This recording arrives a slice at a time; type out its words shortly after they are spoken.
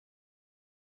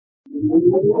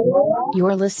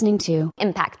You're listening to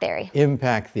Impact Theory.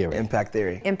 Impact Theory. Impact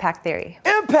Theory. Impact Theory.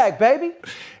 Impact, baby!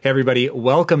 Hey everybody,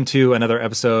 welcome to another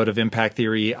episode of Impact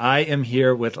Theory. I am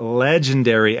here with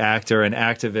legendary actor and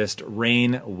activist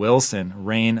Rainn Wilson.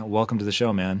 Rainn, welcome to the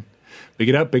show, man. Big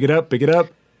it up, big it up, big it up.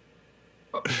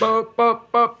 Build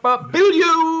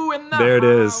you in the There it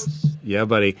house. is. Yeah,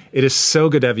 buddy. It is so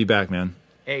good to have you back, man.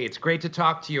 Hey, it's great to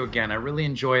talk to you again. I really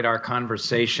enjoyed our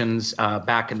conversations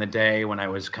back in the day when I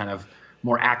was kind of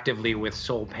more actively with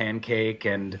Soul Pancake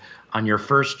and on your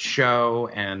first show,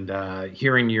 and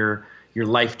hearing your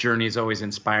life journey is always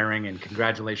inspiring, and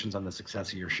congratulations on the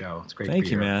success of your show. It's great to be here.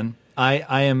 Thank you, man.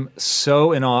 I am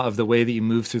so in awe of the way that you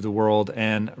move through the world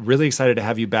and really excited to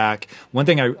have you back. One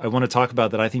thing I want to talk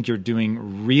about that I think you're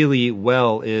doing really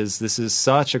well is this is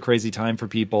such a crazy time for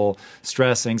people,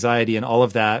 stress, anxiety, and all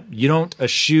of that. You don't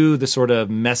eschew the sort of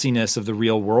messiness of the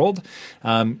real world.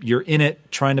 You're in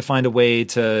it trying to find a way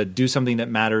to do something that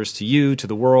matters to you, to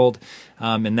the world.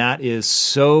 And that is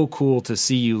so cool to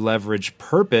see you leverage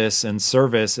purpose and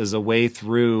service as a way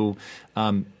through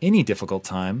any difficult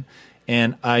time.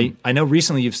 And I know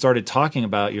recently you've started talking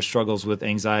about your struggles with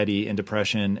anxiety and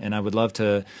depression, and I would love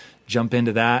to jump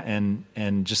into that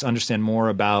and just understand more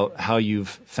about how you've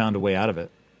found a way out of it.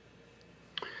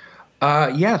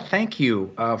 Yeah, thank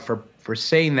you for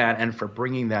saying that and for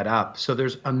bringing that up. So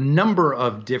there's a number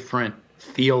of different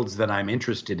fields that I'm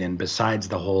interested in besides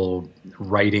the whole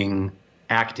writing,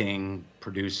 acting,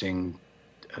 producing,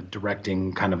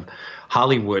 directing kind of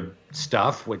Hollywood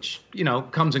stuff, which, you know,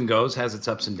 comes and goes, has its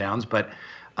ups and downs. But,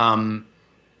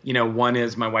 you know, one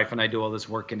is my wife and I do all this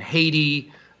work in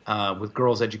Haiti with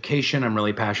girls' education. I'm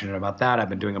really passionate about that. I've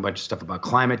been doing a bunch of stuff about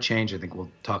climate change. I think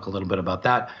we'll talk a little bit about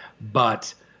that.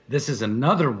 But this is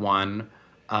another one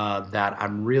that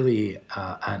I'm really,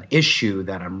 an issue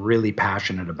that I'm really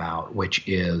passionate about, which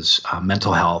is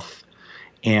mental health.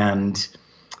 And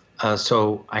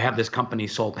so I have this company,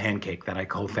 Soul Pancake, that I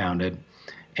co-founded.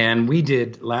 And we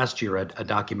did last year a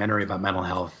documentary about mental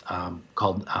health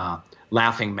called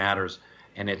Laughing Matters.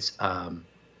 And it's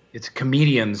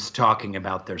comedians talking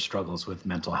about their struggles with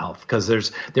mental health, because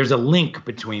there's a link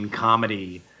between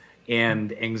comedy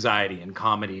and anxiety, and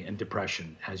comedy and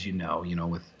depression, as you know,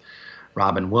 with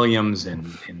Robin Williams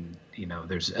and you know,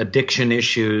 there's addiction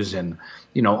issues and,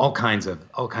 you know, all kinds of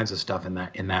stuff in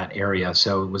that area.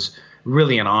 So it was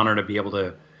really an honor to be able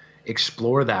to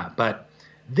explore that. But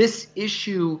this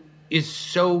issue is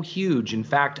so huge. In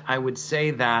fact, I would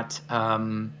say that,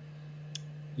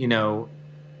 you know,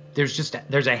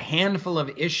 there's a handful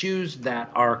of issues that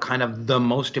are kind of the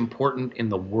most important in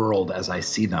the world as I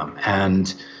see them.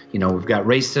 And, you know, we've got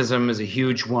racism is a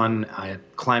huge one.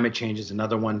 Climate change is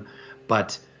another one.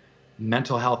 But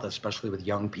mental health, especially with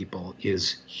young people,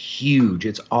 is huge.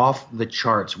 It's off the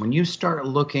charts. When you start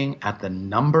looking at the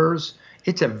numbers,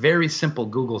 it's a very simple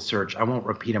Google search. I won't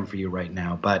repeat them for you right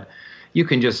now, but you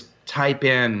can just type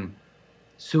in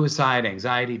suicide,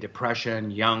 anxiety, depression,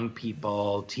 young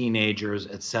people, teenagers,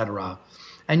 etc.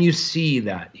 And you see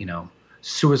that, you know,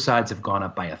 suicides have gone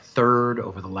up by a third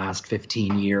over the last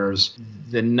 15 years.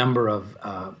 The number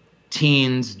of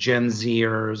teens, Gen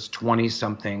Zers,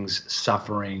 20-somethings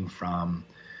suffering from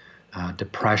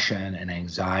depression and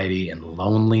anxiety and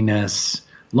loneliness.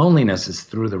 Loneliness is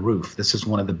through the roof. This is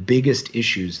one of the biggest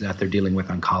issues that they're dealing with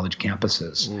on college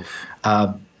campuses.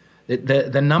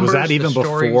 The numbers. Was that even the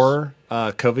stories, before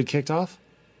COVID kicked off?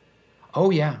 Oh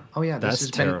yeah. That's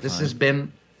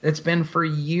terrifying. It's been for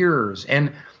years.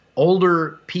 And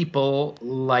older people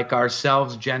like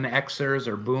ourselves, Gen Xers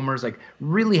or boomers, like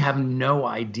really have no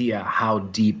idea how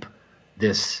deep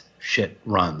this shit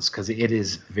runs, because it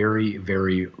is very,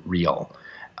 very real.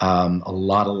 A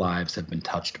lot of lives have been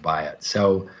touched by it.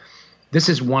 So this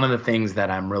is one of the things that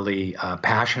I'm really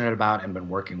passionate about, and been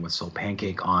working with Soul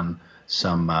Pancake on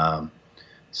some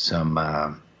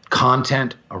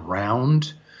content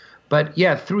around. But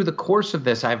yeah, through the course of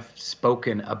this, I've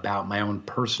spoken about my own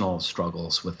personal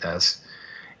struggles with this.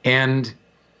 And,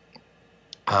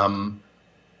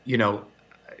 you know,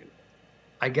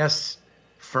 I guess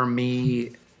for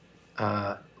me,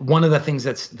 one of the things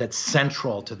that's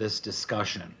central to this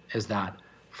discussion is that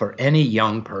for any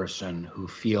young person who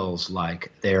feels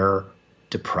like they're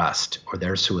depressed or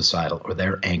they're suicidal or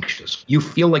they're anxious, you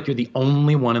feel like you're the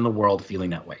only one in the world feeling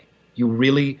that way.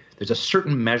 There's a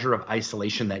certain measure of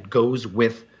isolation that goes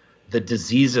with the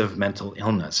disease of mental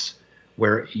illness,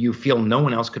 where you feel no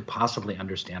one else could possibly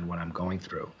understand what I'm going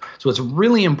through. So it's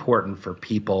really important for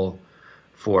people,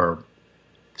 for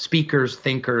speakers,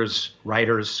 thinkers,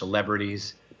 writers,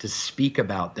 celebrities, to speak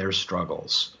about their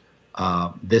struggles.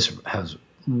 This has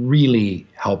really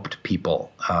helped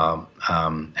people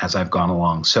as I've gone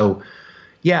along. So,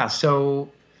 yeah, so,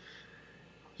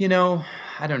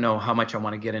 I don't know how much I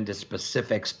want to get into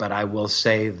specifics, but I will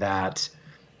say that,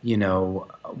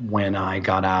 when I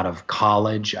got out of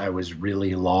college, I was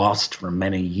really lost for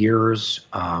many years.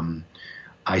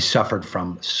 I suffered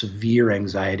from severe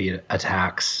anxiety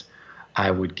attacks.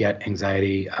 I would get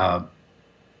anxiety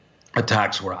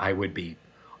attacks where I would be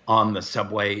on the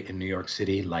subway in New York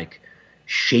City, like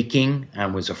shaking,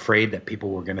 and was afraid that people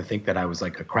were going to think that I was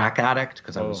like a crack addict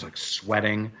because I was like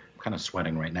sweating. I'm kind of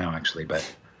sweating right now, actually, but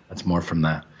that's more from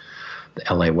the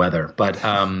LA weather. But,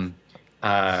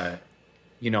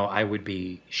 I would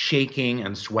be shaking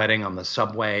and sweating on the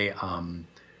subway,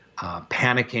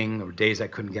 panicking. There were days I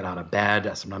couldn't get out of bed.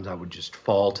 Sometimes I would just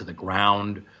fall to the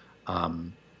ground.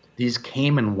 These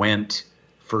came and went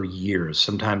for years.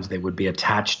 Sometimes they would be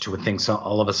attached to a thing. So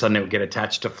all of a sudden it would get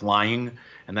attached to flying.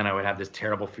 And then I would have this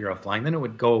terrible fear of flying. Then it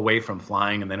would go away from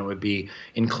flying. And then it would be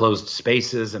enclosed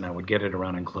spaces. And I would get it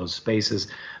around enclosed spaces.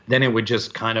 Then it would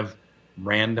just kind of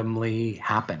randomly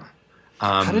happen.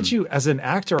 How did you, as an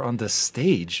actor on the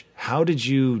stage, how did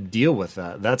you deal with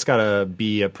that? That's got to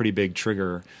be a pretty big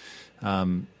trigger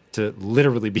to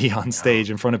literally be on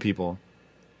stage in front of people.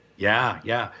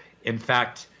 Yeah. In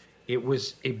fact, it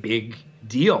was a big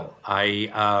deal.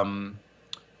 It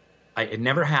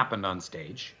never happened on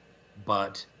stage,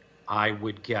 but I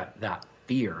would get that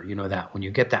fear, that when you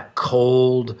get that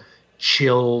cold,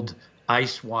 chilled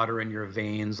ice water in your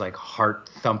veins, like heart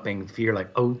thumping fear, like,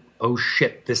 oh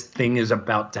shit, this thing is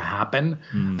about to happen.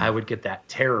 I would get that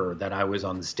terror that I was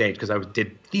on the stage because I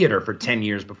did theater for 10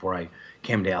 years before I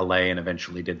came to LA and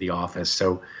eventually did The Office.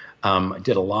 So I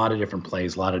did a lot of different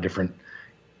plays, a lot of different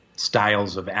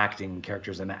styles of acting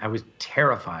characters. And I was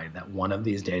terrified that one of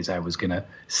these days I was going to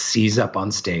seize up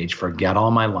on stage, forget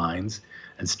all my lines,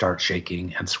 and start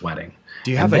shaking and sweating.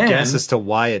 Do you have a guess as to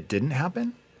why it didn't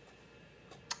happen?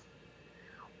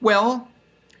 Well,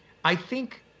 I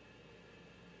think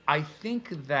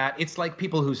that it's like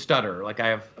people who stutter. Like I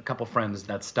have a couple friends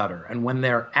that stutter. And when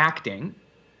they're acting,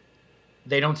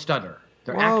 they don't stutter.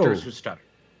 They're actors who stutter.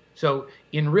 So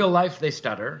in real life, they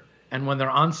stutter. And when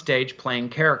they're on stage playing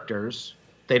characters,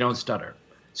 they don't stutter.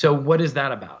 So what is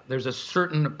that about? There's a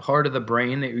certain part of the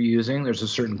brain that you're using. There's a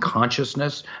certain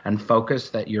consciousness and focus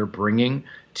that you're bringing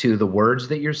to the words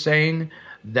that you're saying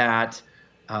that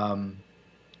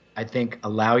I think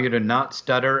allow you to not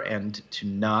stutter and to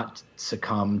not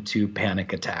succumb to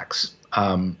panic attacks.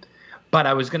 But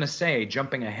I was going to say,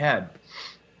 jumping ahead,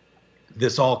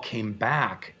 this all came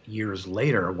back years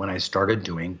later when I started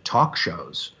doing talk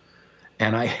shows.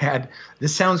 And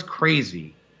this sounds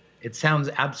crazy. It sounds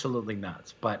absolutely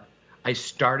nuts, but I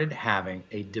started having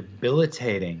a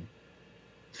debilitating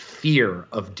fear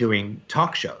of doing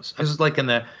talk shows. This was like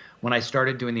when I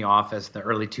started doing The Office, the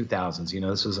early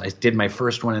 2000s, I did my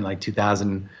first one in like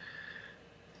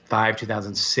 2005,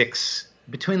 2006,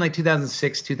 between like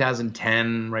 2006,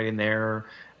 2010, right in there,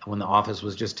 when The Office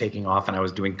was just taking off, and I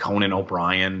was doing Conan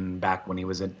O'Brien back when he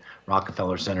was at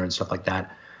Rockefeller Center and stuff like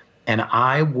that. And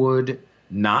I would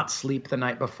not sleep the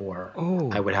night before.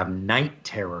 I would have night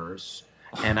terrors,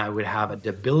 and I would have a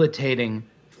debilitating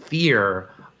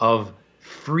fear of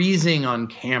freezing on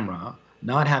camera,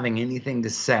 not having anything to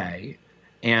say,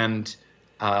 and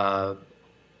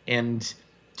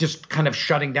just kind of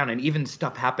shutting down, and even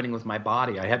stuff happening with my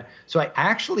body.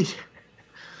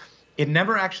 It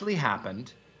never actually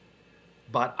happened,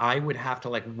 but I would have to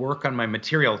like work on my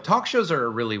material. Talk shows are a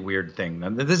really weird thing.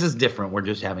 This is different. We're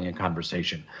just having a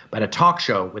conversation. But a talk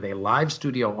show with a live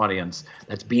studio audience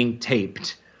that's being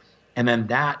taped, and then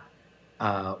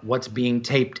what's being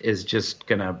taped is just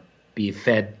going to be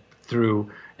fed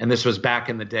through. And this was back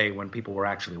in the day when people were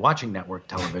actually watching network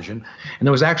television. And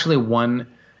there was actually one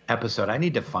episode. I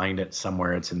need to find it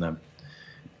somewhere. It's in the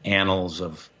annals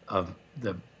of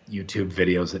the YouTube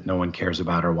videos that no one cares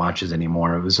about or watches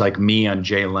anymore. It was like me on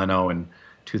Jay Leno in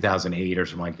 2008 or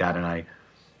something like that. And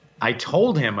I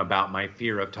told him about my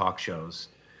fear of talk shows,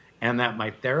 and that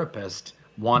my therapist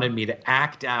wanted me to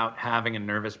act out having a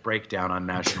nervous breakdown on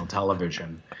national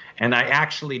television. And I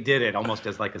actually did it almost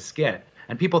as like a skit.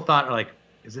 And people thought, like,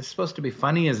 is this supposed to be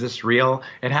funny? Is this real?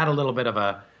 It had a little bit of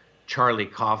a Charlie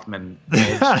Kaufman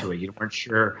edge to it. You weren't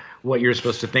sure what you're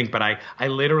supposed to think. But I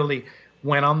literally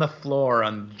went on the floor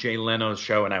on Jay Leno's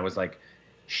show, and I was like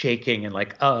shaking and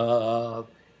like,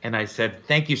 and I said,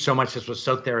 thank you so much. This was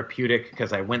so therapeutic,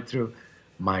 because I went through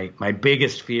my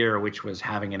biggest fear, which was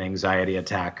having an anxiety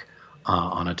attack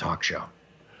on a talk show.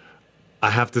 I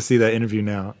have to see that interview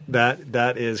now.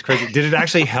 That is crazy. Did it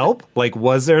actually help? Like,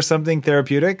 was there something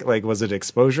therapeutic? Like, was it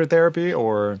exposure therapy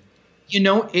or?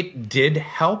 It did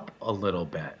help a little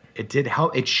bit. It did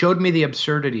help. It showed me the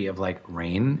absurdity of like,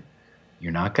 Rainn,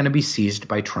 you're not going to be seized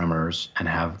by tremors and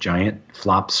have giant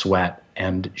flop sweat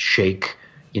and shake,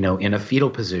 in a fetal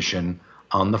position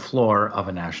on the floor of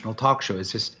a national talk show.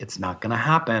 It's not going to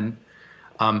happen.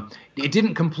 It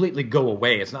didn't completely go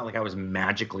away. It's not like I was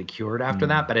magically cured after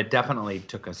that, but it definitely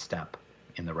took a step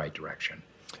in the right direction.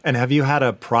 And have you had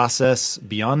a process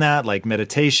beyond that, like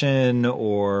meditation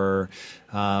or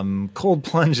cold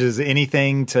plunges,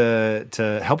 anything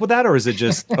to help with that? Or is it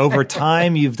just over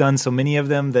time you've done so many of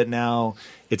them that now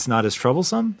it's not as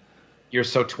troublesome? You're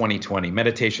so 2020,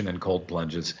 meditation and cold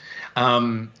plunges.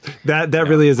 That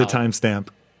really is a timestamp.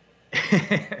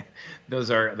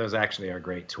 Those actually are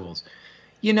great tools.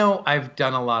 I've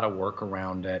done a lot of work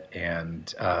around it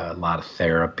and a lot of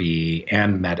therapy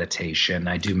and meditation.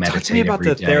 I do meditate. Talk to me about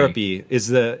the day. therapy. Is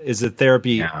the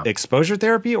therapy exposure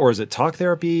therapy, or is it talk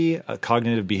therapy,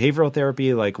 cognitive behavioral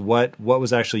therapy? Like what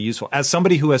was actually useful? As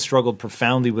somebody who has struggled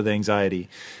profoundly with anxiety,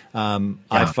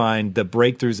 I find the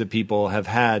breakthroughs that people have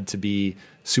had to be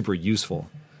super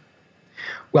useful.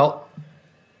 Well,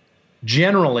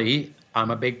 generally,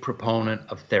 I'm a big proponent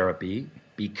of therapy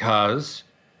because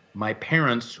my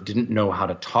parents didn't know how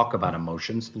to talk about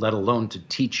emotions, let alone to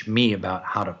teach me about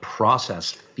how to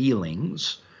process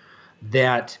feelings,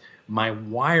 that my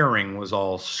wiring was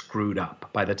all screwed up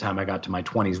by the time I got to my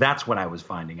 20s. That's what I was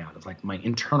finding out. It's like my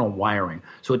internal wiring.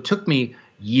 So it took me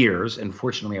years, and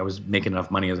fortunately I was making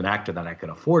enough money as an actor that I could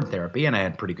afford therapy, and I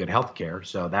had pretty good health care,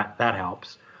 so that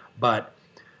helps. But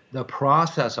the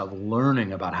process of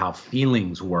learning about how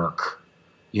feelings work,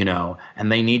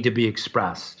 and they need to be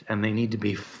expressed and they need to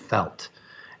be felt.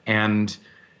 And,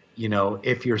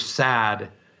 if you're sad,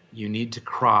 you need to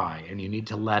cry and you need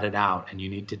to let it out and you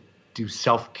need to do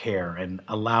self-care and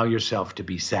allow yourself to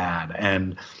be sad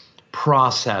and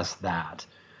process that.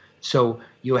 So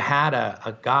you had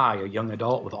a young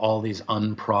adult with all these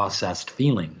unprocessed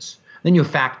feelings. Then you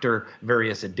factor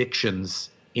various addictions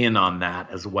in on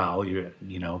that as well.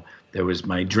 There was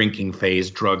my drinking phase,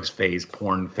 drugs phase,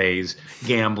 porn phase,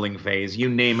 gambling phase, you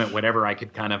name it, whatever I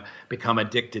could kind of become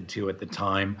addicted to at the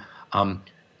time,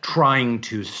 trying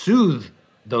to soothe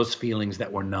those feelings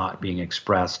that were not being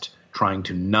expressed, trying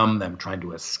to numb them, trying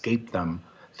to escape them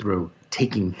through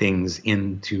taking things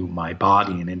into my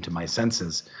body and into my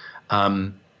senses.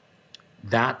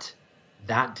 That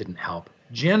didn't help.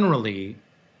 Generally,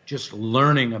 just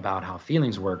learning about how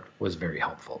feelings work was very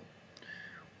helpful.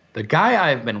 The guy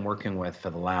I've been working with for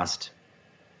the last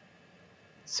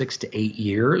 6 to 8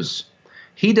 years,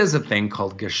 he does a thing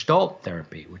called Gestalt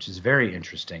therapy, which is very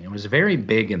interesting. It was very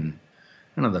big in,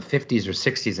 the 50s or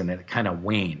 60s, and it kind of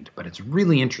waned, but it's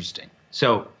really interesting.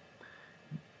 So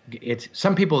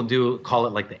some people do call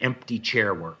it like the empty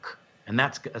chair work, and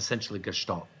that's essentially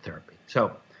Gestalt therapy.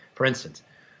 So, for instance,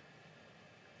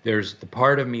 there's the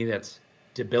part of me that's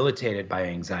debilitated by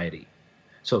anxiety.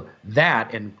 So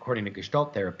that, and according to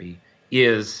Gestalt therapy,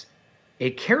 is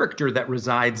a character that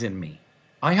resides in me.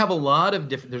 I have a lot of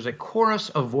there's a chorus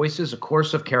of voices, a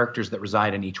chorus of characters that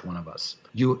reside in each one of us.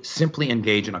 You simply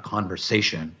engage in a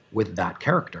conversation with that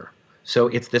character. So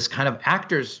it's this kind of,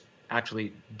 actors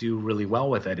actually do really well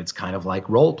with it. It's kind of like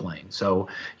role playing. So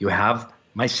you have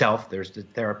myself, there's the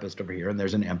therapist over here, and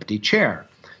there's an empty chair.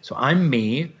 So I'm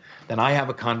me, then I have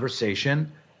a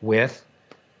conversation with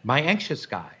my anxious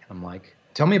guy. I'm like,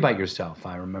 tell me about yourself.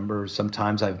 I remember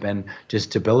sometimes I've been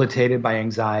just debilitated by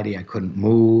anxiety. I couldn't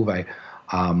move. I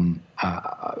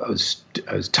was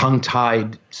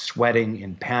tongue-tied, sweating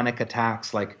in panic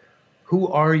attacks. Like, who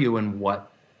are you and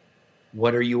what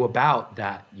are you about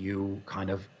that you kind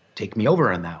of take me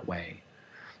over in that way?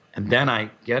 And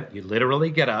then you literally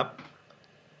get up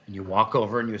and you walk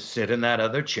over and you sit in that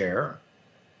other chair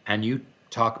and you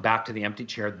talk back to the empty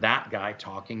chair, that guy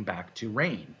talking back to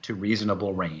Rainn, to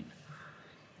reasonable Rainn.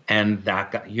 And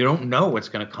that guy, you don't know what's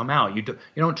going to come out. You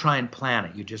don't try and plan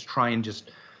it. You just try and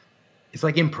it's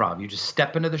like improv. You just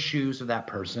step into the shoes of that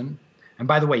person. And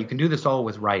by the way, you can do this all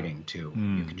with writing too.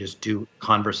 You can just do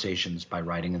conversations by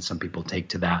writing, and some people take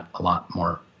to that a lot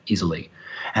more easily.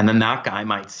 And then that guy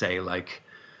might say, like,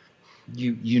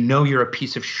 you're a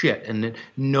piece of shit and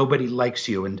nobody likes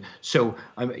you, and so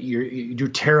you're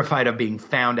terrified of being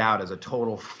found out as a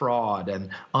total fraud and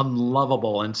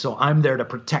unlovable, and so I'm there to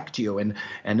protect you, and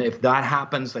if that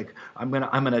happens, like, I'm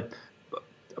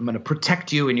gonna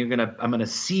protect you, and I'm gonna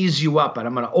seize you up, and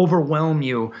I'm gonna overwhelm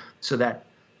you, so that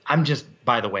I'm just,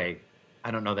 by the way,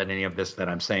 I don't know that any of this that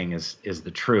I'm saying is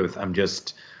the truth. I'm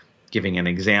just giving an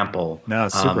example. No,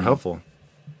 it's super helpful.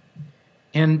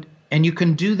 And you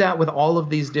can do that with all of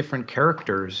these different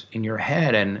characters in your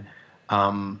head. And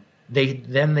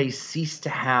they cease to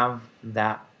have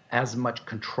that as much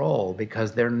control,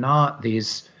 because they're not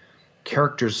these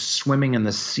characters swimming in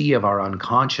the sea of our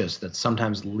unconscious that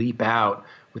sometimes leap out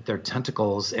with their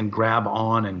tentacles and grab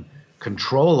on and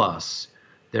control us.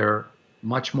 They're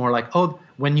much more like, oh,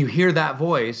 when you hear that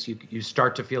voice, you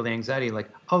start to feel the anxiety, like,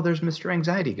 oh, there's Mr.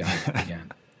 Anxiety Guy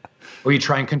again. Or you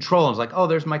try and control him. It's like, oh,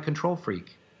 there's my control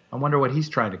freak. I wonder what he's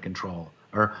trying to control.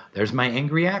 Or there's my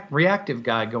angry reactive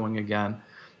guy going again.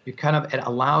 It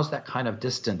allows that kind of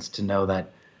distance to know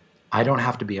that I don't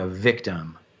have to be a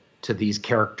victim to these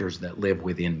characters that live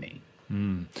within me.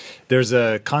 There's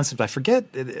a concept, I forget,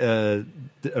 a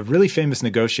really famous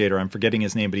negotiator, I'm forgetting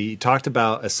his name, but he talked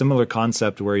about a similar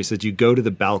concept where he said you go to the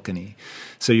balcony.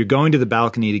 So you're going to the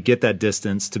balcony to get that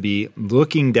distance, to be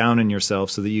looking down on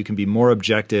yourself so that you can be more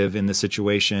objective in the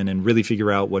situation and really figure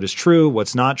out what is true,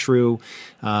 what's not true,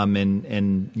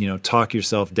 and talk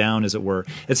yourself down, as it were.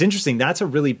 It's interesting. That's a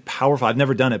really powerful, I've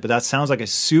never done it, but that sounds like a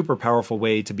super powerful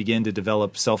way to begin to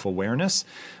develop self-awareness,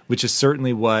 which is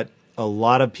certainly what a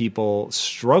lot of people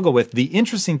struggle with. The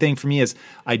interesting thing for me is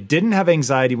I didn't have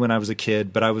anxiety when I was a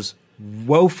kid, but I was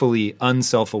woefully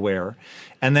unself-aware.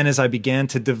 And then as I began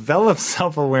to develop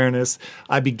self-awareness,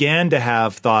 I began to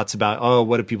have thoughts about, oh,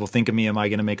 what do people think of me? Am I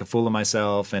going to make a fool of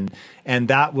myself? And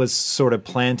that was sort of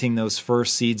planting those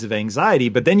first seeds of anxiety.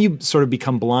 But then you sort of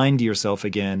become blind to yourself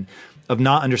again, of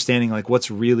not understanding like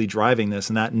what's really driving this.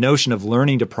 And that notion of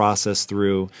learning to process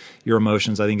through your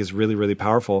emotions, I think, is really, really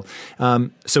powerful.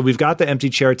 So we've got the empty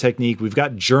chair technique. We've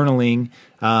got journaling,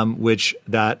 which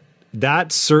that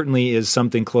certainly is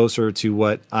something closer to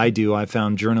what I do. I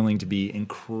found journaling to be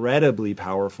incredibly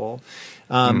powerful.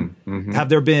 Have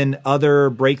there been other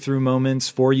breakthrough moments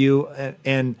for you?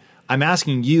 And I'm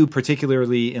asking you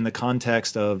particularly in the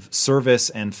context of service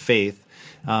and faith.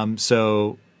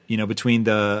 Between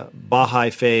the Baha'i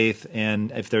faith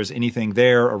and if there's anything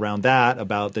there around that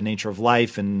about the nature of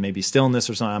life and maybe stillness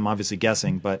or something, I'm obviously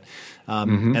guessing, but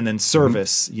and then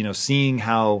service, seeing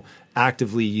how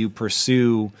actively you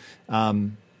pursue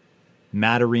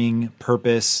mattering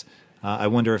purpose. I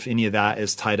wonder if any of that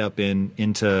is tied up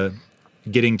into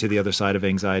getting to the other side of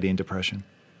anxiety and depression.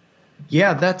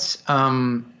 Yeah, that's we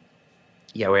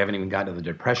haven't even gotten to the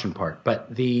depression part, but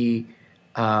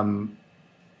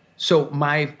so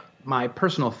my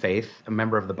personal faith, a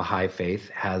member of the Baha'i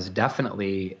faith, has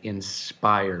definitely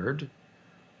inspired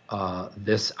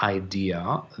this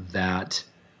idea that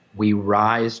we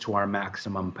rise to our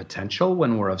maximum potential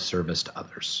when we're of service to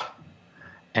others.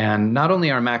 And not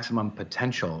only our maximum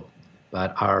potential,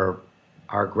 but our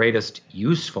greatest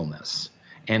usefulness.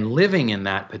 And living in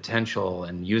that potential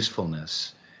and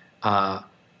usefulness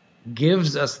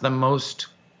gives us the most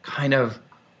kind of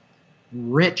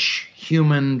rich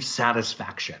human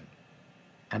satisfaction.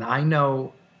 And I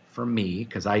know for me,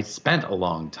 because I spent a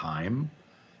long time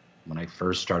when I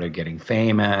first started getting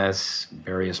famous,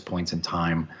 various points in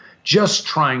time, just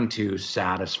trying to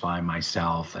satisfy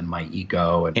myself and my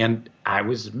ego, and I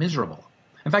was miserable.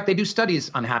 In fact, they do studies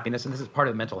on happiness, and this is part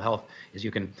of mental health, is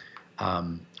you can,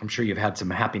 I'm sure you've had some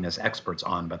happiness experts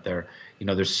on, but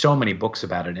there's so many books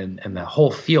about it, and the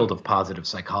whole field of positive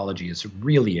psychology is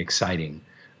really exciting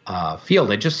field.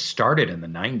 It just started in the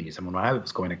 90s. I mean, when I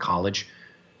was going to college,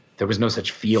 there was no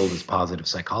such field as positive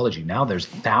psychology. Now there's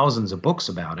thousands of books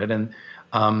about it, and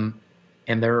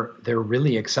they're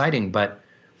really exciting. But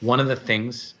one of the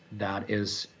things that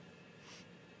is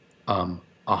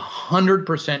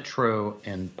 100% true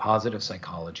in positive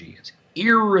psychology is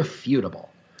irrefutable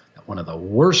that one of the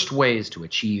worst ways to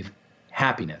achieve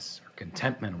happiness or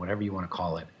contentment, whatever you want to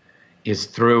call it, is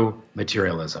through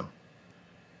materialism.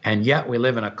 And yet we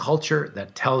live in a culture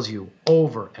that tells you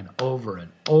over and over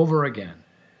and over again,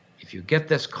 if you get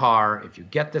this car, if you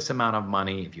get this amount of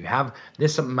money, if you have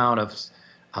this amount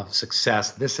of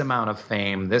success, this amount of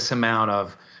fame, this amount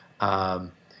of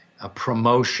a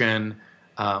promotion,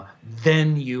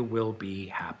 then you will be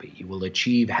happy. You will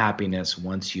achieve happiness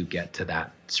once you get to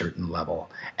that certain level.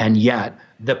 And yet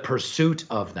the pursuit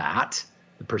of that,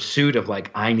 the pursuit of like,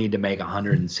 I need to make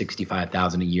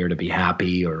 $165,000 a year to be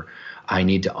happy, or I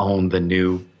need to own the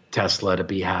new Tesla to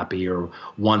be happy, or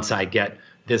once I get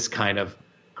this kind of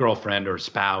girlfriend or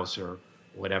spouse or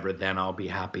whatever, then I'll be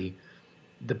happy.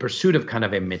 The pursuit of kind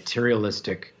of a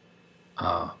materialistic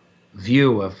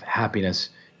view of happiness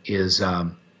has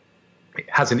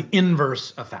an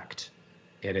inverse effect.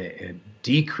 It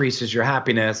decreases your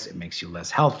happiness. It makes you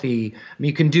less healthy. I mean,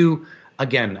 you can do,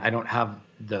 again, I don't have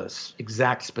the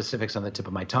exact specifics on the tip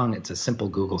of my tongue. It's a simple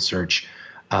Google search.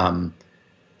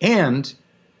 And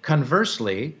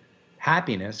conversely,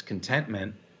 happiness,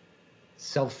 contentment,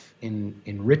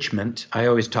 self-enrichment, I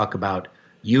always talk about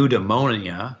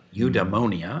eudaimonia.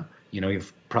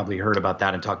 You've probably heard about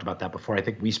that and talked about that before. I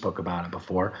think we spoke about it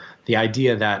before. The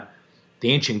idea that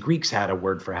the ancient Greeks had a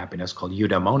word for happiness called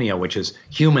eudaimonia, which is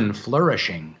human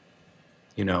flourishing,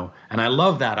 and I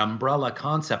love that umbrella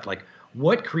concept. Like,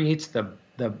 what creates the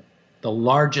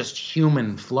largest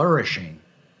human flourishing?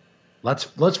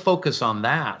 Let's focus on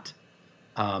that.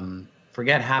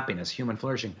 Forget happiness, human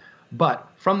flourishing. But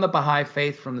from the Baha'i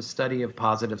faith, from the study of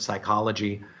positive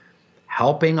psychology,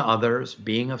 helping others,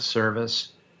 being of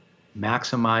service,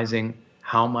 maximizing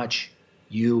how much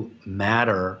you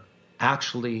matter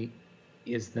actually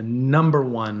is the number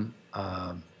one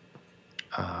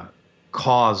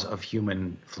cause of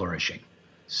human flourishing.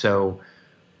 So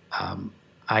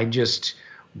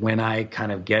when I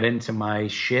kind of get into my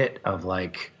shit of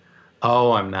like,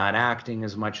 oh, I'm not acting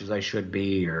as much as I should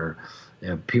be, or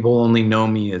people only know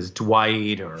me as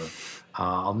Dwight, or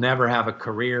I'll never have a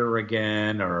career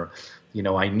again, or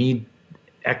I need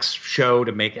X show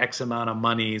to make X amount of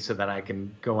money so that I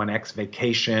can go on X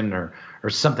vacation or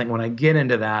something. When I get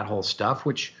into that whole stuff,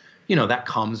 which, that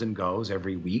comes and goes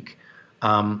every week,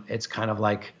 it's kind of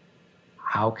like,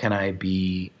 how can I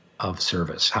be of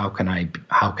service? How can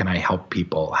I help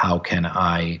people? How can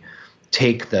I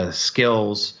take the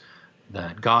skills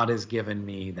that God has given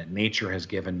me, that nature has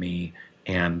given me,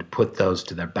 and put those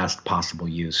to their best possible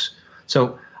use?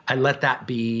 So I let that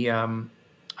be,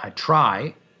 I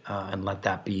try and let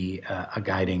that be a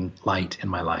guiding light in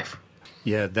my life.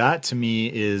 Yeah, that to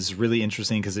me is really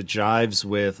interesting because it jives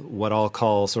with what I'll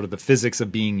call sort of the physics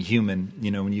of being human.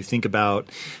 When you think about,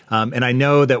 and I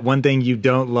know that one thing you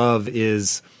don't love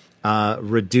is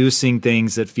reducing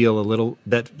things that feel a little,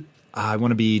 that I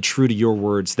want to be true to your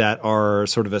words, that are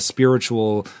sort of a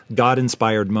spiritual,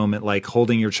 God-inspired moment, like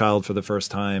holding your child for the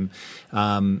first time.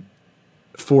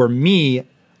 For me,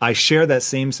 I share that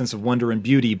same sense of wonder and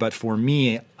beauty, but for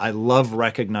me, I love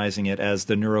recognizing it as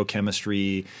the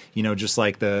neurochemistry, just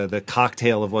like the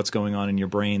cocktail of what's going on in your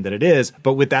brain that it is,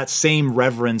 but with that same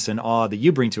reverence and awe that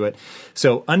you bring to it.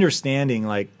 So understanding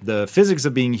like the physics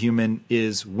of being human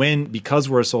is because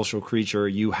we're a social creature,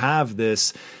 you have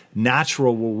this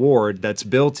natural reward that's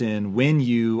built in when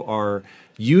you are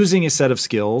using a set of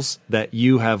skills that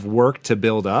you have worked to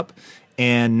build up.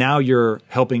 And now you're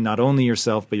helping not only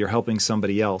yourself, but you're helping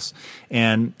somebody else.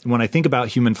 And when I think about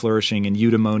human flourishing and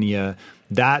eudaimonia,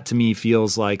 that to me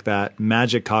feels like that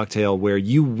magic cocktail where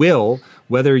you will,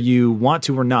 whether you want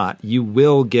to or not, you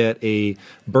will get a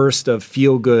burst of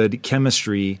feel-good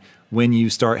chemistry when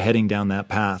you start heading down that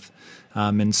path.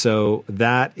 And so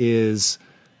that is,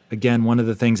 again, one of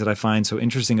the things that I find so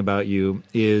interesting about you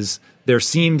is there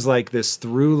seems like this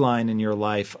through line in your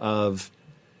life of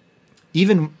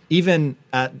even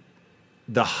at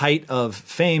the height of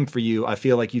fame for you, I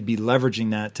feel like you'd be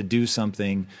leveraging that to do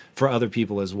something for other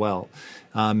people as well.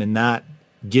 And that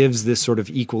gives this sort of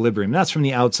equilibrium. That's from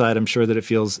the outside. I'm sure that it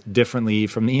feels differently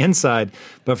from the inside,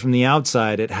 but from the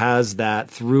outside, it has that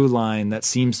through line that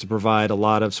seems to provide a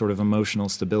lot of sort of emotional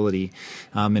stability.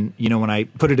 And, when I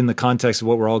put it in the context of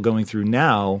what we're all going through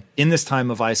now, in this time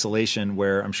of isolation,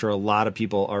 where I'm sure a lot of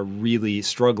people are really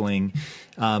struggling,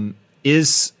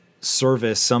 is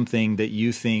service something that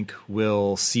you think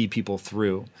will see people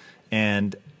through?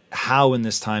 And how in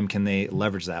this time can they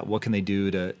leverage that? What can they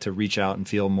do to reach out and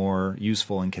feel more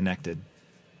useful and connected?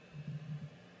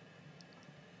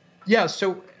 Yeah.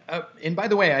 So, and by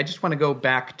the way, I just want to go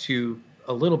back to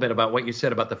a little bit about what you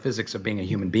said about the physics of being a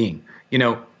human being.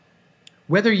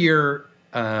 Whether you're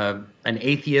an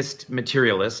atheist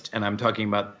materialist, and I'm talking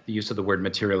about the use of the word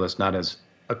materialist, not as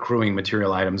accruing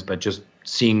material items, but just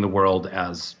seeing the world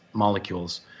as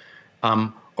molecules,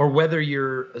 or whether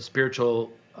you're a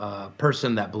spiritual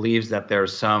person that believes that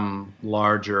there's some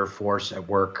larger force at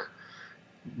work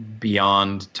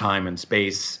beyond time and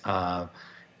space,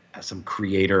 some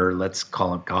creator, let's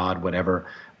call it God, whatever.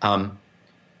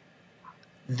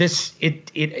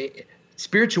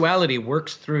 Spirituality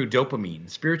works through dopamine.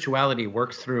 Spirituality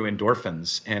works through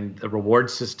endorphins and the reward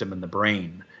system in the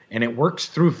brain, and it works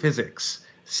through physics.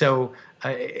 So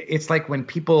it's like when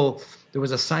there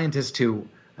was a scientist who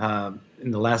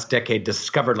in the last decade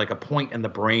discovered like a point in the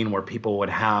brain where people would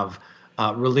have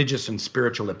religious and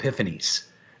spiritual epiphanies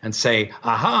and say,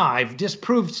 aha, I've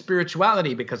disproved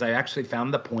spirituality because I actually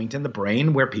found the point in the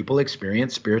brain where people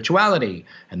experience spirituality,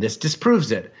 and this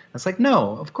disproves it. It's like,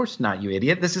 no, of course not, you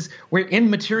idiot. We're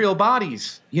in material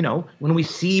bodies. When we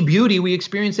see beauty, we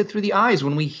experience it through the eyes.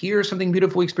 When we hear something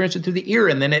beautiful, we experience it through the ear,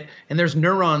 and there's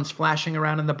neurons flashing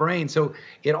around in the brain. So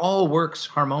it all works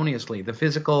harmoniously. The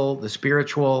physical, the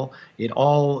spiritual, it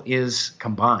all is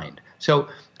combined. So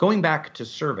going back to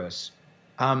service,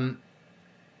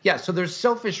 Yeah, so there's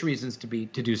selfish reasons to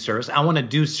do service. I want to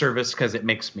do service because it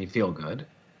makes me feel good.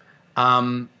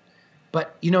 Um,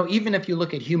 but even if you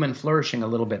look at human flourishing a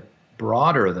little bit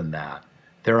broader than that,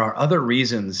 there are other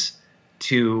reasons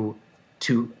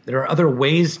there are other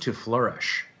ways to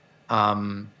flourish.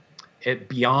 It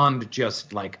beyond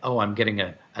just like, oh, I'm getting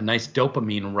a nice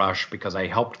dopamine rush because I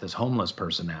helped this homeless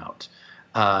person out.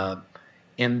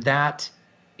 And that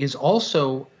is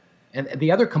also, and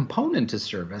the other component to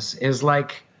service is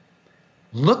like,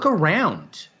 look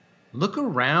around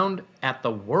at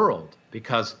the world,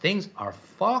 because things are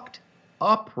fucked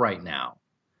up right now.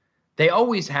 They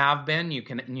always have been.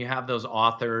 You have those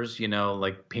authors,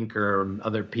 like Pinker and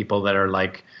other people that are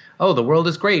like, oh, the world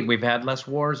is great. We've had less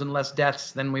wars and less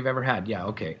deaths than we've ever had. Yeah,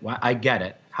 okay. Well, I get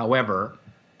it. However,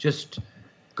 just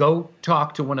go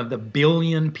talk to one of the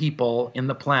billion people in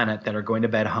the planet that are going to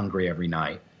bed hungry every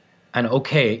night. And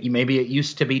okay, maybe it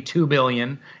used to be 2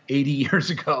 billion 80 years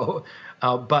ago,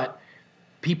 but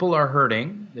people are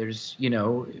hurting. There's,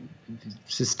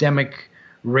 systemic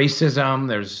racism.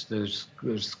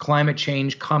 There's climate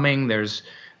change coming. There's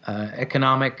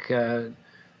economic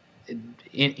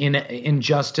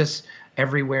injustice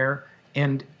everywhere.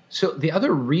 And so the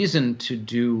other reason to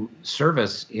do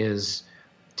service is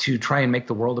to try and make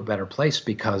the world a better place,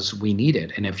 because we need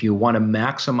it. And if you want to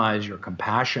maximize your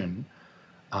compassion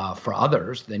for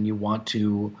others, then you want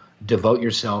to devote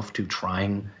yourself to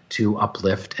trying to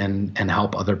uplift and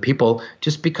help other people,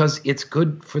 just because it's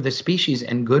good for the species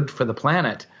and good for the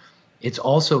planet. It's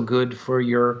also good for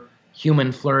your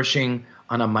human flourishing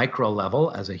on a micro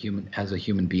level as a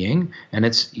human being, and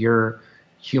it's your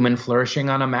human flourishing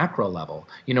on a macro level.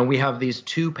 We have these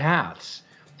two paths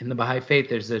in the Baha'i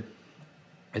faith.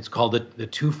 It's called the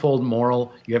twofold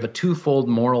moral. You have a twofold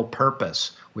moral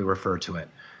purpose, we refer to it.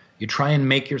 You try and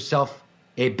make yourself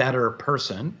a better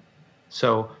person.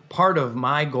 So part of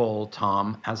my goal,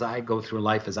 Tom, as I go through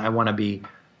life, is I want to be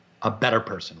a better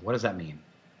person. What does that mean?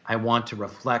 I want to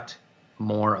reflect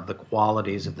more of the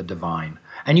qualities of the divine.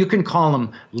 And you can call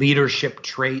them leadership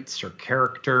traits or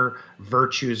character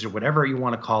virtues or whatever you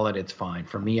want to call it. It's fine.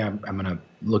 For me, I'm going to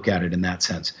look at it in that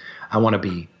sense. I want to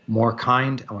be more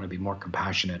kind. I want to be more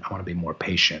compassionate. I want to be more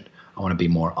patient. I want to be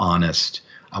more honest.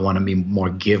 I want to be more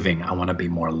giving. I want to be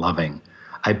more loving.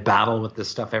 I battle with this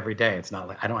stuff every day. It's not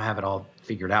like I don't have it all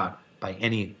figured out by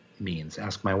any means.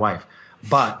 Ask my wife.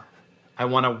 But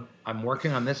I'm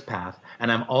working on this path,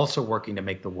 and I'm also working to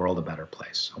make the world a better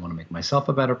place. I want to make myself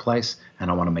a better place, and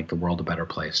I want to make the world a better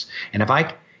place. And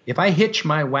if I hitch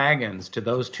my wagons to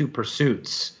those two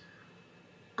pursuits,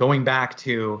 going back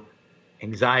to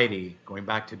anxiety, going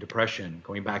back to depression,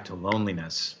 going back to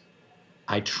loneliness,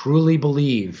 I truly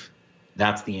believe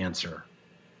that's the answer.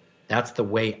 That's the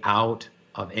way out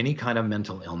of any kind of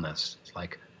mental illness. It's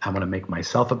like, I want to make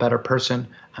myself a better person.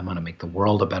 I want to make the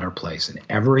world a better place. And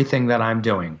everything that I'm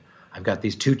doing, I've got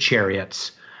these two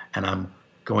chariots, and I'm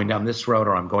going down this road,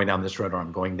 or I'm going down this road, or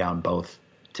I'm going down both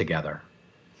together.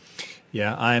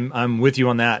 Yeah, I'm with you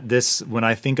on that. When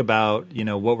I think about,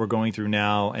 what we're going through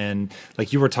now, and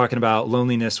like you were talking about,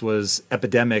 loneliness was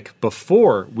epidemic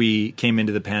before we came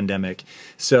into the pandemic.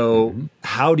 So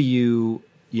how do you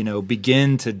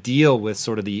begin to deal with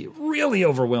sort of the really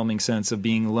overwhelming sense of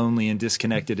being lonely and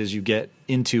disconnected as you get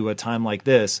into a time like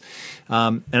this?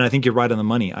 And I think you're right on the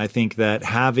money. I think that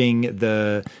having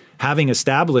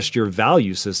established your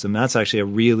value system, that's actually a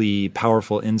really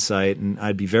powerful insight. And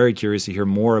I'd be very curious to hear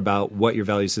more about what your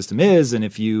value system is, and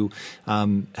if you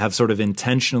have sort of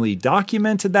intentionally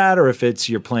documented that, or if it's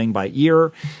you're playing by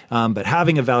ear. But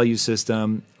having a value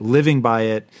system, living by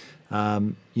it,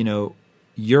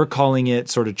 you're calling it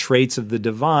sort of traits of the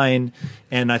divine.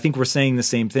 And I think we're saying the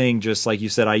same thing, just like you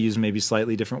said, I use maybe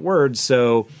slightly different words.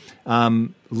 So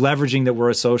leveraging that we're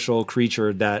a social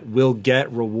creature that will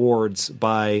get rewards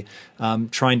by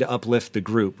trying to uplift the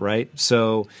group, right?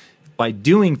 So by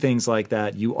doing things like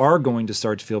that, you are going to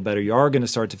start to feel better. You are going to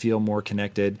start to feel more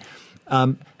connected.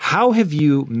 How have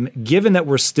you, given that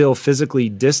we're still physically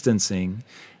distancing,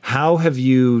 how have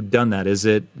you done that? Is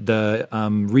it the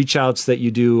reach outs that you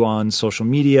do on social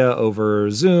media over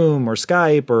Zoom or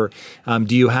Skype, or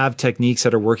do you have techniques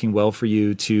that are working well for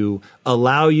you to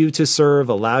allow you to serve,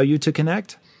 allow you to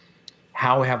connect?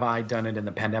 How have I done it in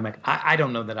the pandemic? I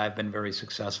don't know that I've been very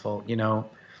successful.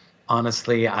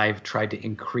 Honestly, I've tried to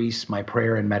increase my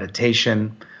prayer and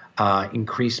meditation,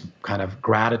 increase kind of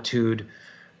gratitude.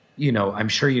 I'm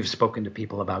sure you've spoken to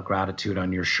people about gratitude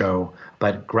on your show,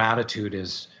 but gratitude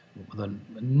is the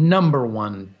number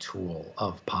one tool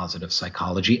of positive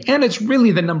psychology. And it's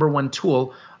really the number one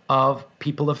tool of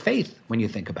people of faith when you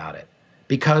think about it.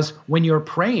 Because when you're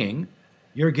praying,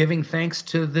 you're giving thanks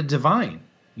to the divine.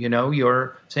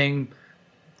 You're saying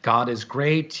God is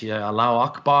great, Allahu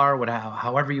Akbar,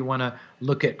 however you want to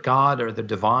look at God or the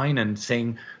divine, and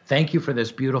saying, thank you for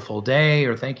this beautiful day,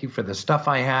 or thank you for the stuff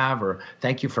I have, or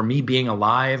thank you for me being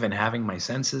alive and having my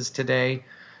senses today.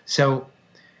 So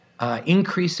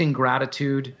increasing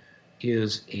gratitude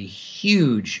is a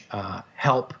huge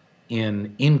help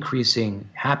in increasing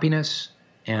happiness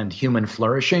and human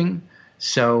flourishing.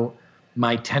 So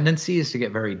my tendency is to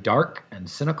get very dark and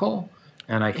cynical,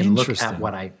 and I can look at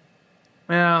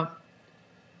well,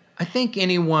 I think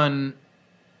anyone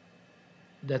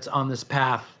that's on this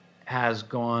path has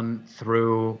gone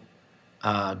through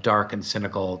dark and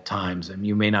cynical times. And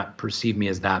you may not perceive me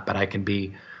as that, but I can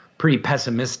be pretty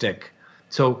pessimistic.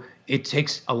 So it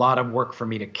takes a lot of work for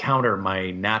me to counter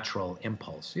my natural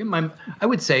impulse. I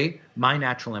would say my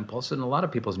natural impulse, and a lot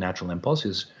of people's natural impulse,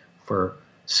 is for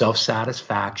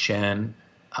self-satisfaction,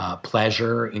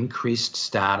 pleasure, increased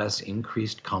status,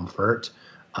 increased comfort,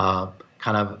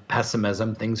 kind of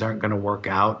pessimism, things aren't going to work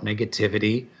out,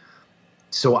 negativity.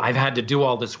 So I've had to do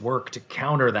all this work to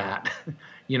counter that.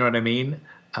 You know what I mean?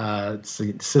 It's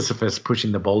Sisyphus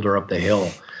pushing the boulder up the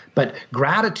hill. But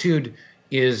gratitude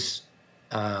is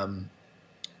that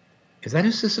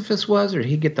who Sisyphus was, or did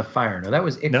he get the fire? No, that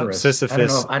was Icarus. No,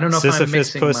 Sisyphus. I don't know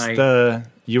Sisyphus if I'm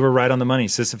mixing you were right on the money.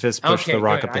 Sisyphus pushed the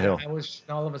rock up the hill. I was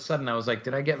all of a sudden I was like,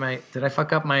 did I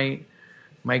fuck up my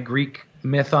Greek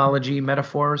mythology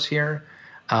metaphors here?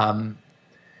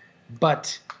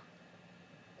 But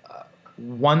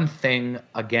one thing,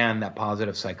 again, that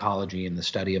positive psychology and the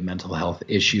study of mental health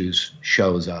issues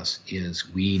shows us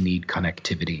is we need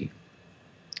connectivity.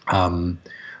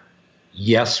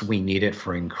 Yes, we need it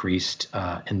for increased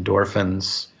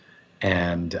endorphins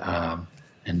and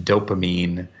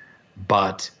dopamine,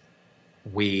 but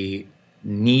we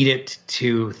need it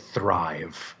to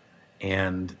thrive.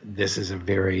 And this is a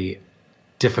very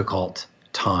difficult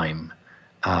time.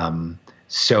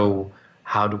 So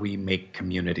how do we make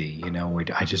community?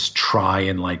 I just try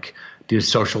and do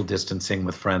social distancing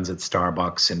with friends at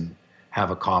Starbucks and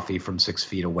have a coffee from 6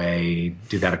 feet away,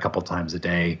 do that a couple times a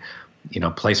day,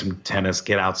 play some tennis,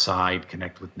 get outside,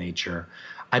 connect with nature.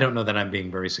 I don't know that I'm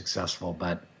being very successful,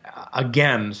 but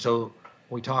again, so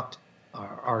we talked,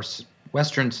 our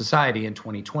Western society in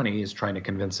 2020 is trying to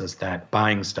convince us that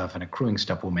buying stuff and accruing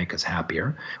stuff will make us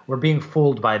happier. We're being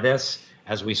fooled by this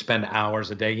as we spend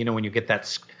hours a day. When you get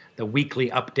the weekly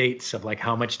updates of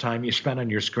how much time you spend on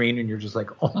your screen, and you're just like,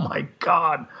 oh my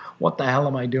God, what the hell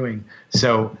am I doing?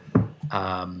 So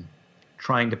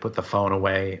trying to put the phone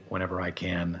away whenever I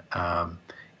can and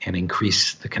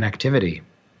increase the connectivity.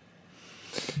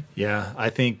 Yeah, I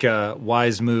think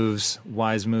wise moves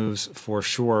for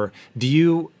sure.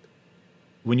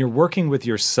 When you're working with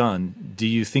your son, do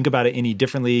you think about it any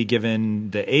differently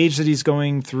given the age that he's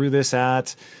going through this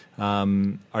at?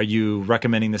 Are you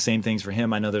recommending the same things for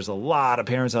him? I know there's a lot of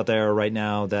parents out there right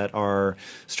now that are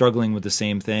struggling with the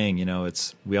same thing.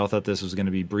 We all thought this was going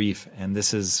to be brief, and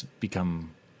this has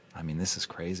become, this is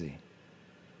crazy.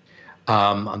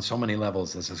 On so many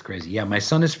levels, this is crazy. Yeah, my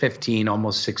son is 15,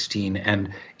 almost 16,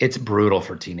 and it's brutal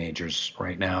for teenagers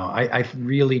right now. I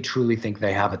really, truly think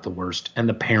they have it the worst, and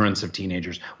the parents of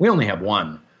teenagers. We only have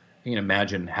one. You can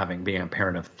imagine being a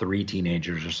parent of 3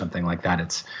 teenagers or something like that.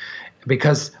 It's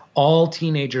because all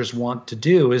teenagers want to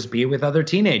do is be with other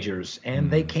teenagers, and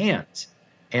they can't.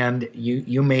 And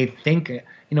you may think,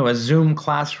 a Zoom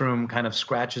classroom kind of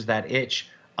scratches that itch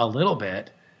a little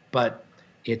bit, but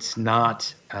it's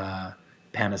not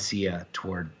panacea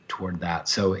toward that.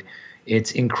 So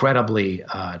it's incredibly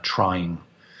trying.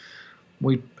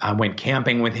 I went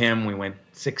camping with him. We went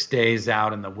 6 days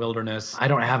out in the wilderness. I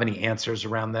don't have any answers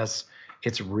around this.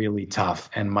 It's really tough.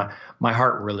 And my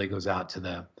heart really goes out to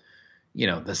the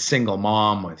single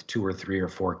mom with 2 or 3 or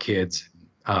 4 kids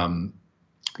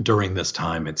during this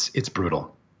time. It's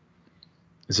brutal.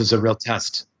 This is a real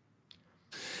test.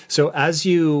 So as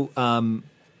you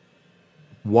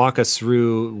walk us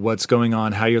through what's going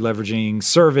on, how you're leveraging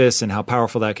service and how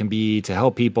powerful that can be to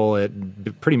help people at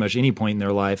pretty much any point in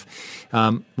their life.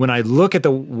 When I look at the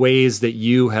ways that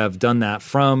you have done that,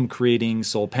 from creating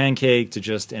Soul Pancake to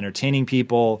just entertaining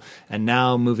people, and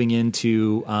now moving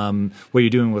into what you're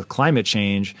doing with climate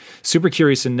change, super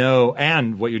curious to know,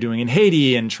 and what you're doing in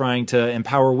Haiti and trying to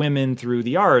empower women through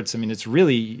the arts. It's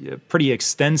really a pretty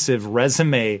extensive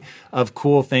resume of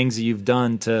cool things that you've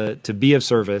done to be of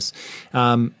service.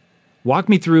 Walk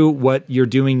me through what you're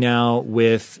doing now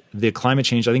with the climate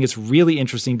change. I think it's really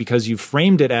interesting because you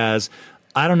framed it as,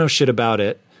 I don't know shit about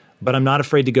it. but I'm not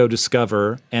afraid to go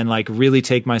discover and like really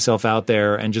take myself out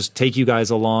there and just take you guys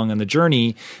along on the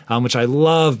journey, which I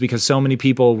love because so many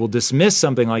people will dismiss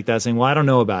something like that saying, well, I don't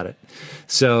know about it.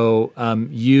 So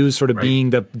you sort of being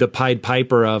the Pied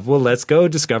Piper of, well, let's go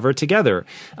discover together.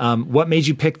 What made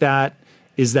you pick that?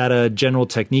 Is that a general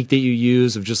technique that you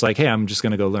use of just like, hey, I'm just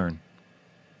going to go learn?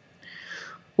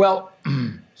 Well,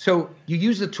 so you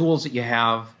use the tools that you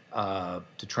have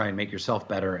to try and make yourself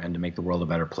better and to make the world a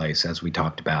better place, as we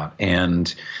talked about.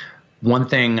 And one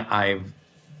thing I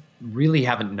really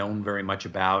haven't known very much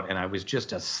about, and I was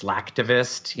just a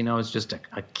slacktivist, I was just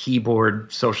a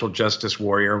keyboard social justice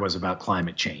warrior, was about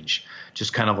climate change.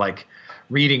 Just kind of like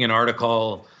reading an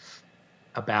article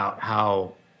about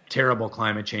how terrible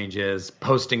climate change is,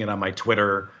 posting it on my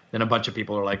Twitter. Then a bunch of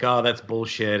people are like, oh, that's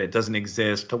bullshit. It doesn't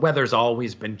exist. The weather's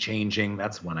always been changing.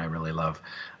 That's one I really love.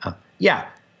 Yeah,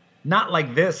 not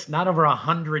like this, not over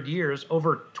 100 years,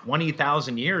 over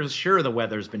 20,000 years. Sure, the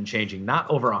weather's been changing, not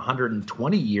over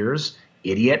 120 years,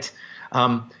 idiot.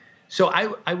 So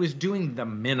I was doing the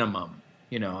minimum.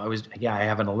 I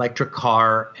have an electric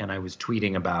car and I was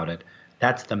tweeting about it.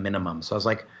 That's the minimum. So I was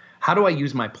like, how do I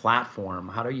use my platform?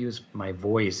 How do I use my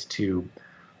voice to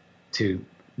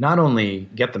not only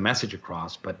get the message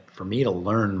across, but for me to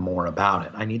learn more about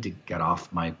it? I need to get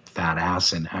off my fat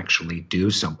ass and actually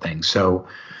do something. So,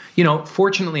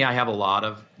 fortunately, I have a lot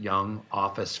of young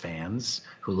Office fans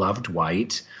who love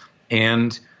Dwight,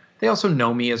 and they also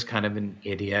know me as kind of an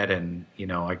idiot, and,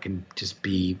 I can just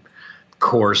be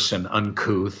coarse and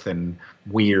uncouth and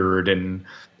weird and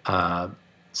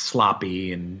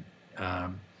sloppy and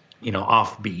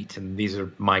offbeat, and these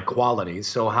are my qualities.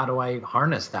 So how do I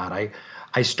harness that?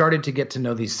 I started to get to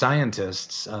know these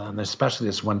scientists, and especially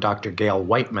this one, Dr. Gail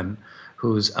Whiteman,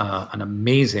 who's an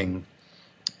amazing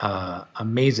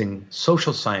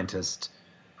social scientist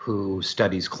who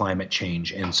studies climate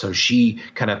change. And so she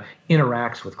kind of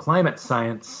interacts with climate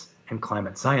science and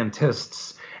climate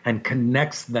scientists and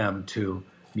connects them to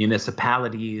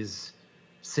municipalities,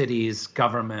 cities,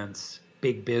 governments,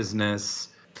 big business,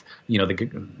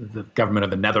 the government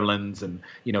of the Netherlands, and,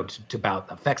 to about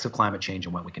the effects of climate change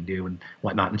and what we can do and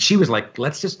whatnot. And she was like,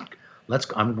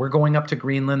 we're going up to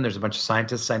Greenland. There's a bunch of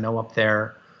scientists I know up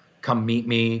there. Come meet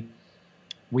me.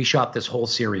 We shot this whole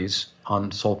series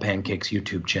on Soul Pancake's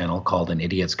YouTube channel called An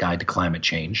Idiot's Guide to Climate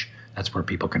Change. That's where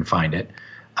people can find it.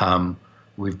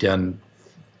 We've done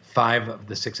 5 of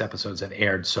the 6 episodes have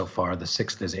aired so far. The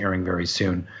 6th is airing very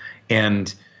soon.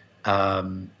 And,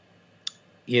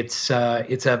 we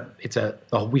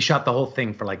shot the whole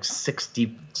thing for like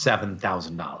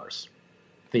 $67,000,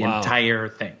 the entire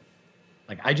thing.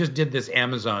 Like, I just did this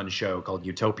Amazon show called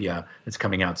Utopia that's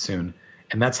coming out soon,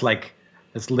 and that's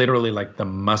literally like the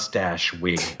mustache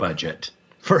wig budget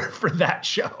for that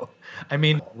show. I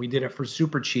mean, we did it for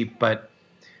super cheap, but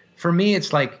for me,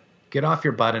 it's like, get off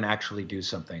your butt and actually do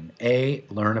something.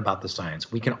 Learn about the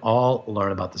science. We can all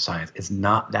learn about the science. It's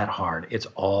not that hard. It's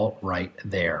all right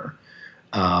there.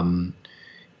 And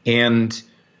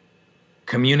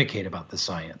communicate about the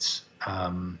science.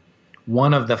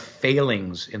 One of the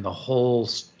failings in the whole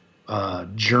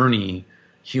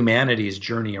humanity's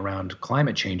journey around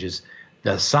climate change is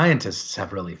the scientists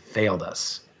have really failed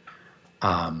us.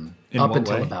 Up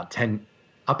until about 10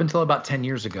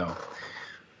 years ago.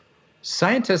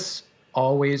 Scientists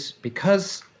always,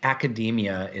 because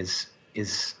academia is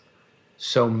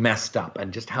so messed up,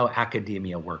 and just how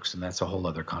academia works, and that's a whole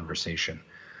other conversation.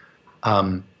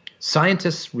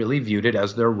 Scientists really viewed it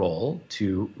as their role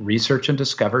to research and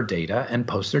discover data and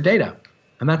post their data.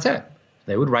 And that's it.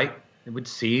 They would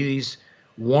see these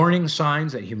warning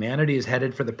signs that humanity is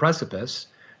headed for the precipice,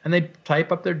 and they'd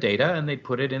type up their data and they'd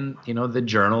put it in, the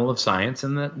Journal of Science,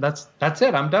 and that's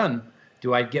it. I'm done.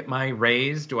 Do I get my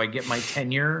raise? Do I get my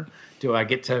tenure? Do I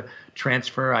get to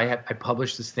transfer? I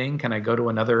published this thing. Can I go to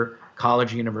another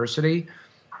college, university?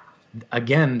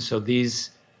 Again, so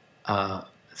these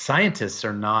scientists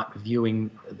are not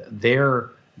viewing their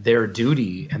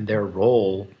duty and their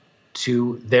role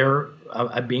to their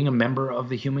being a member of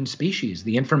the human species.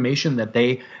 The information that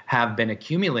they have been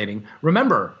accumulating.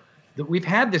 Remember that we've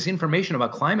had this information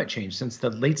about climate change since the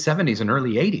late 70s and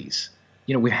early 80s.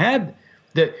 We had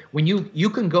when you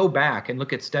can go back and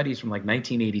look at studies from like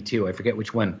 1982, I forget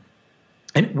which one,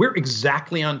 and we're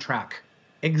exactly on track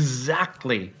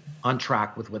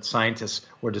with what scientists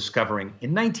were discovering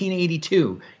in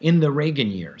 1982 in the Reagan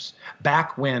years,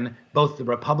 back when both the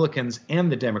Republicans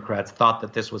and the Democrats thought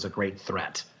that this was a great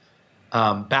threat,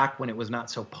 back when it was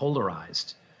not so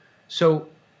polarized. So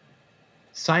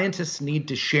scientists need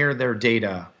to share their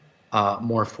data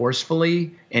more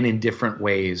forcefully and in different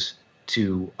ways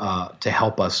to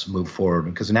help us move forward,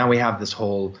 because now we have this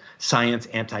whole science,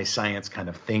 anti-science kind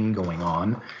of thing going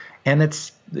on, and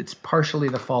it's partially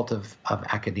the fault of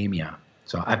academia.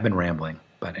 So I've been rambling,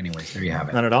 but anyways, there you have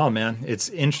it. Not at all, man. It's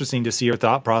interesting to see your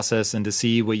thought process and to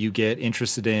see what you get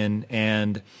interested in.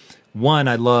 And one,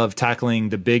 I love tackling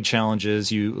the big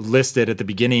challenges you listed at the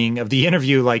beginning of the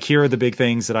interview. Like, here are the big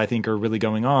things that I think are really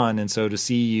going on. And so to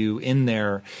see you in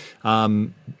there,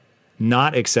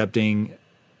 not accepting,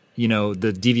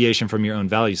 the deviation from your own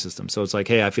value system. So it's like,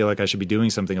 hey, I feel like I should be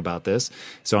doing something about this.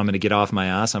 So I'm going to get off my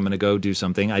ass. I'm going to go do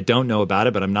something. I don't know about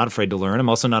it, but I'm not afraid to learn. I'm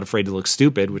also not afraid to look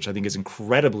stupid, which I think is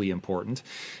incredibly important.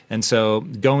 And so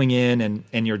going in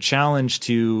and your challenge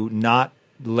to not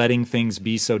letting things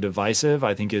be so divisive,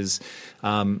 I think is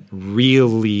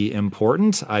really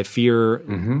important. I fear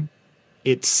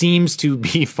it seems to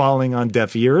be falling on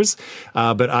deaf ears,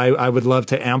 but I would love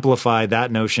to amplify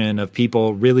that notion of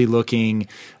people really looking,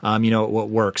 at what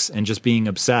works and just being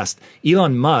obsessed.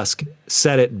 Elon Musk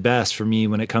said it best for me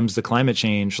when it comes to climate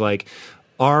change. Like,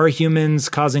 are humans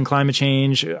causing climate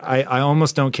change? I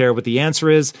almost don't care what the answer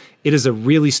is. It is a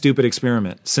really stupid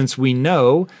experiment. Since we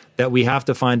know that we have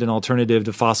to find an alternative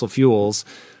to fossil fuels,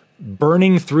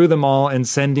 burning through them all and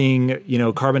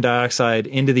sending, carbon dioxide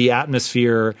into the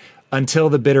atmosphere until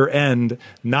the bitter end,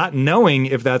 not knowing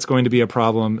if that's going to be a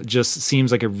problem, just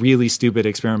seems like a really stupid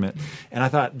experiment. And I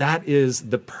thought that is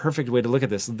the perfect way to look at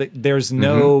this. There's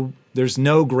no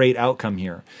great outcome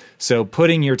here. So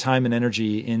putting your time and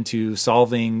energy into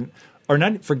solving, or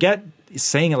not, forget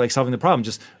saying it like solving the problem,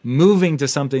 just moving to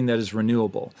something that is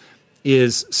renewable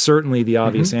is certainly the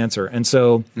obvious answer. And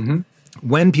so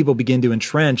when people begin to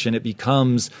entrench and it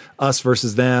becomes us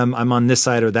versus them, I'm on this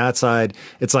side or that side,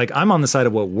 it's like I'm on the side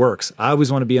of what works. I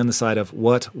always want to be on the side of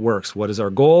what works. What is our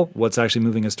goal? What's actually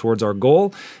moving us towards our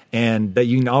goal? And that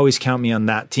you can always count me on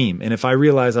that team. And if I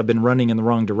realize I've been running in the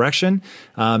wrong direction,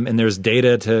 and there's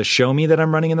data to show me that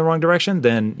I'm running in the wrong direction,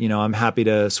 then, I'm happy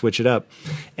to switch it up.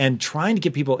 And trying to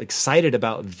get people excited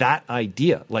about that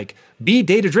idea, like, be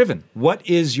data driven. What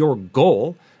is your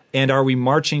goal? And are we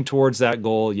marching towards that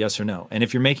goal? Yes or no? And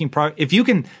if you're making if you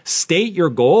can state your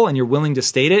goal and you're willing to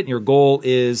state it, and your goal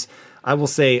is, I will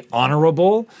say,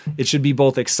 honorable, it should be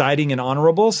both exciting and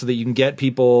honorable so that you can get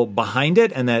people behind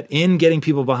it, and that in getting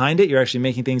people behind it, you're actually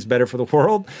making things better for the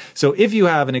world. So if you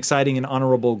have an exciting and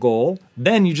honorable goal,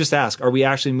 then you just ask, are we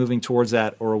actually moving towards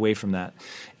that or away from that?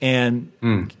 And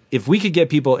if we could get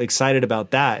people excited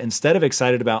about that, instead of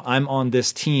excited about, I'm on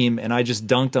this team and I just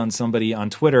dunked on somebody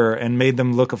on Twitter and made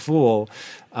them look a fool,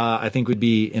 I think we'd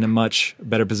be in a much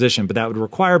better position. But that would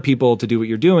require people to do what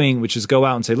you're doing, which is go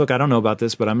out and say, look, I don't know about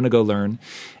this, but I'm going to go learn.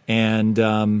 And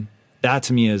that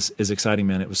to me is exciting,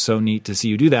 man. It was so neat to see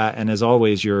you do that. And as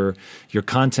always, your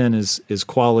content is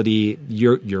quality.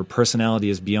 Your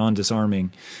personality is beyond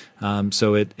disarming.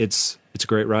 So it's a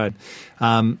great ride.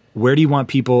 Where do you want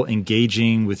people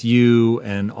engaging with you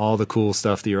and all the cool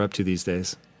stuff that you're up to these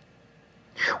days?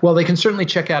 Well, they can certainly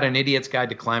check out An Idiot's Guide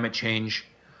to Climate Change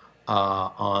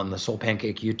on the Soul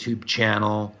Pancake YouTube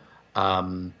channel,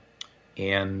 and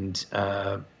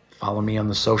follow me on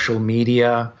the social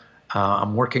media.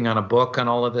 I'm working on a book on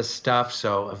all of this stuff,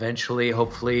 so eventually,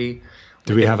 hopefully.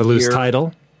 Do we have a loose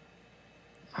title?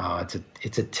 Oh,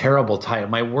 it's a terrible title.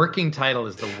 My working title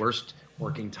is the worst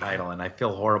working title, and I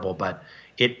feel horrible, but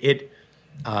it's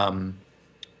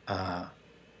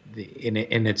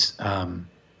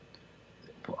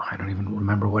I don't even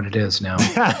remember what it is now.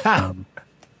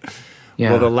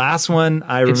 Well, the last one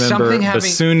I remember,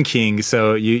 Bassoon King.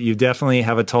 So you definitely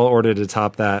have a tall order to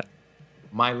top that.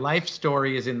 My life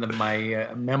story is in my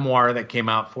memoir that came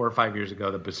out 4 or 5 years ago,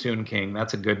 The Bassoon King.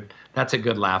 That's a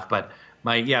good laugh. But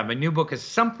my new book is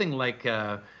something like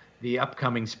The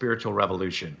Upcoming Spiritual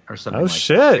Revolution or something. Oh, like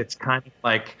shit! That. It's kind of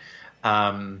like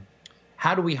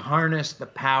how do we harness the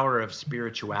power of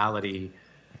spirituality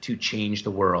to change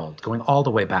the world, going all the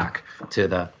way back to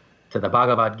the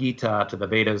Bhagavad Gita, to the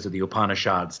Vedas, to the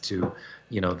Upanishads, to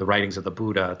the writings of the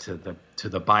Buddha, to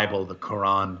the Bible, the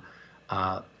Quran.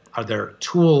 Are there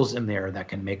tools in there that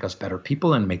can make us better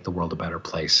people and make the world a better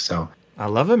place? So I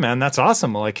love it, man. That's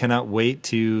awesome. Well, I cannot wait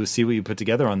to see what you put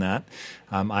together on that.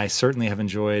 I certainly have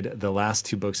enjoyed the last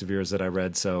 2 books of yours that I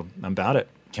read, so I'm about it.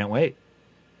 Can't wait.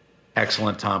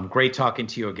 Excellent, Tom. Great talking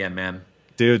to you again, man.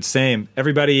 Dude, same.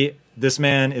 Everybody, this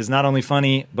man is not only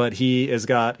funny, but he has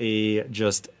got a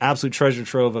just absolute treasure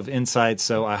trove of insights.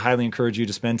 So I highly encourage you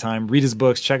to spend time, read his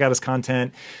books, check out his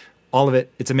content, all of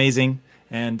it. It's amazing.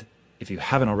 And if you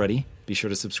haven't already, be sure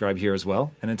to subscribe here as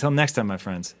well. And until next time, my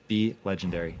friends, be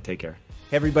legendary. Take care.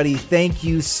 Hey everybody, thank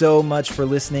you so much for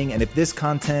listening. And if this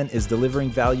content is delivering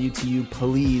value to you,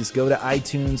 please go to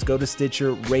iTunes, go to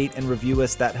Stitcher, rate and review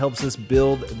us. That helps us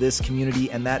build this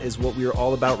community, and that is what we are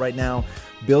all about right now.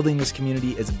 Building this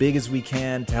community as big as we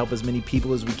can to help as many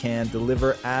people as we can,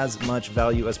 deliver as much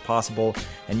value as possible.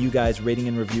 And you guys rating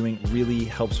and reviewing really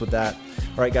helps with that.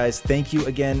 All right, guys, thank you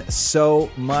again so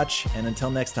much. And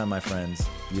until next time, my friends,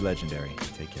 be legendary.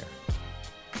 Take care.